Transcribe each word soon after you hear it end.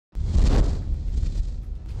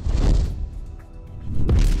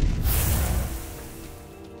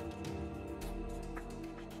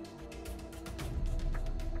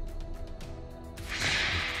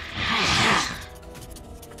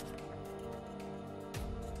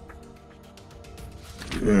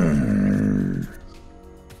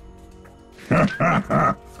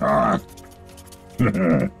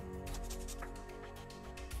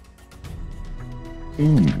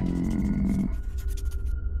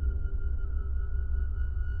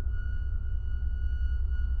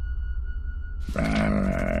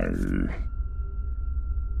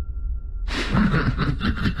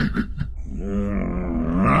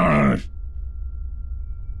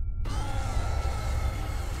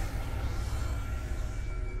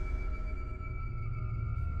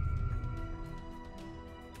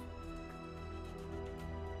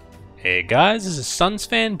Hey guys, this is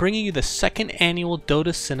Sven bringing you the second annual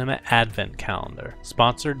Dotacinema Advent Calendar,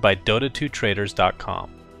 sponsored by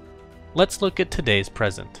Dota2Traders.com. Let's look at today's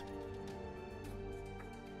present.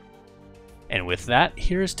 And with that,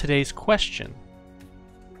 here's today's question.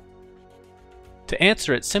 To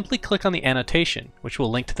answer it, simply click on the annotation, which will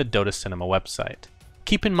link to the Dotacinema website.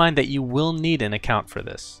 Keep in mind that you will need an account for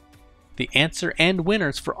this. The answer and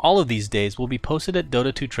winners for all of these days will be posted at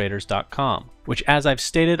Dota2Traders.com, which, as I've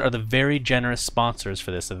stated, are the very generous sponsors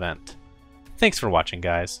for this event. Thanks for watching,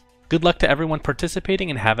 guys. Good luck to everyone participating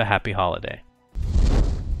and have a happy holiday.